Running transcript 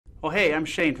Well, hey, I'm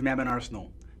Shane from Admin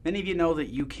Arsenal. Many of you know that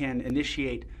you can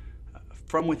initiate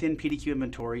from within PDQ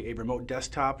Inventory a remote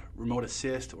desktop, remote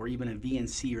assist, or even a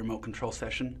VNC remote control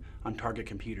session on target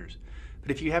computers.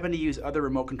 But if you happen to use other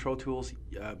remote control tools,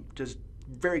 there's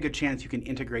very good chance you can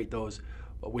integrate those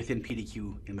within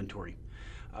PDQ Inventory.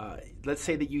 Let's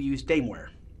say that you use DameWare,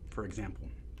 for example.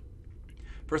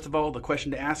 First of all, the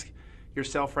question to ask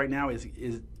yourself right now is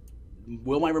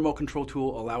will my remote control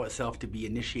tool allow itself to be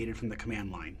initiated from the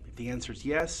command line? If the answer is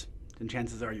yes, then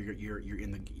chances are you're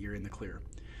in the clear.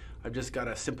 I've just got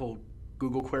a simple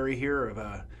Google query here of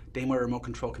a DameWare remote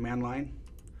control command line.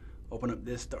 Open up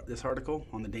this article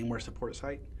on the DameWare support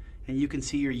site, and you can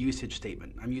see your usage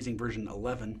statement. I'm using version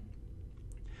 11.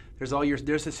 There's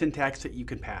a syntax that you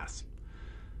can pass.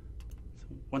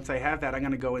 So once I have that, I'm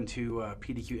going to go into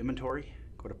PDQ Inventory,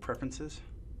 go to Preferences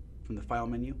from the File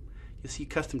menu. You'll see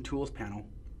Custom Tools panel.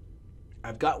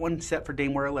 I've got one set for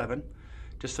DameWare 11.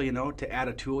 Just so you know, to add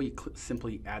a tool, you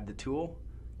simply add the tool,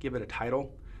 give it a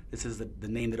title. This is the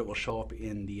name that it will show up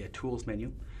in the Tools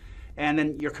menu. And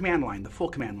then your command line, the full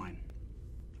command line.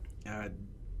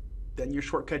 Then your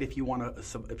shortcut if you want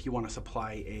to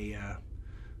supply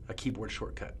a keyboard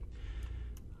shortcut.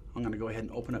 I'm going to go ahead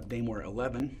and open up DameWare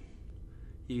 11.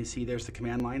 You can see there's the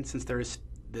command line. Since there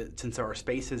are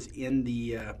spaces in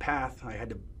the path, I had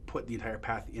to put the entire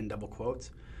path in double quotes,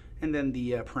 and then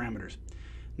the parameters.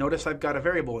 Notice I've got a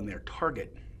variable in there,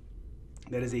 target.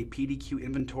 That is a PDQ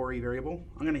inventory variable.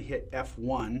 I'm going to hit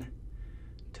F1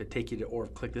 to take you to, or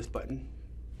click this button,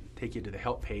 take you to the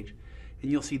help page, and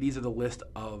you'll see these are the list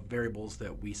of variables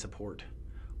that we support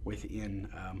within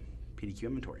PDQ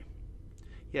inventory.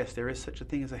 Yes, there is such a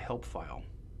thing as a help file.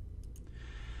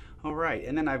 All right,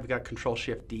 and then I've got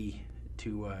Control-Shift-D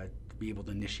to be able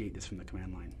to initiate this from the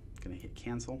command line. I'm going to hit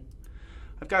cancel.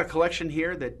 I've got a collection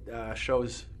here that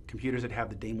shows computers that have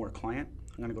the DameWare client.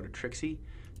 I'm going to go to Trixie.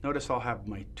 Notice I'll have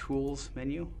my Tools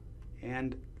menu,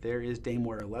 and there is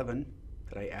DameWare 11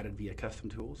 that I added via Custom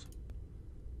Tools.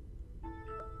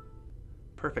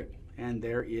 Perfect, and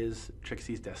there is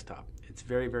Trixie's desktop. It's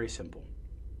very, very simple.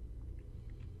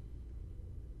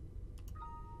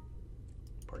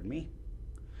 Pardon me.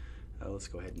 Let's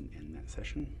go ahead and end that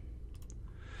session.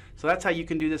 So that's how you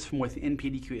can do this from within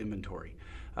PDQ Inventory.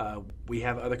 We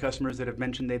have other customers that have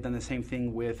mentioned they've done the same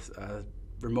thing with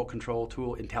remote control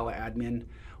tool, IntelliAdmin.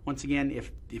 Once again,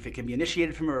 if it can be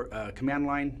initiated from a command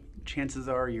line, chances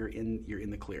are you're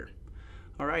in the clear.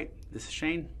 All right, this is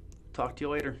Shane. Talk to you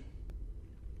later.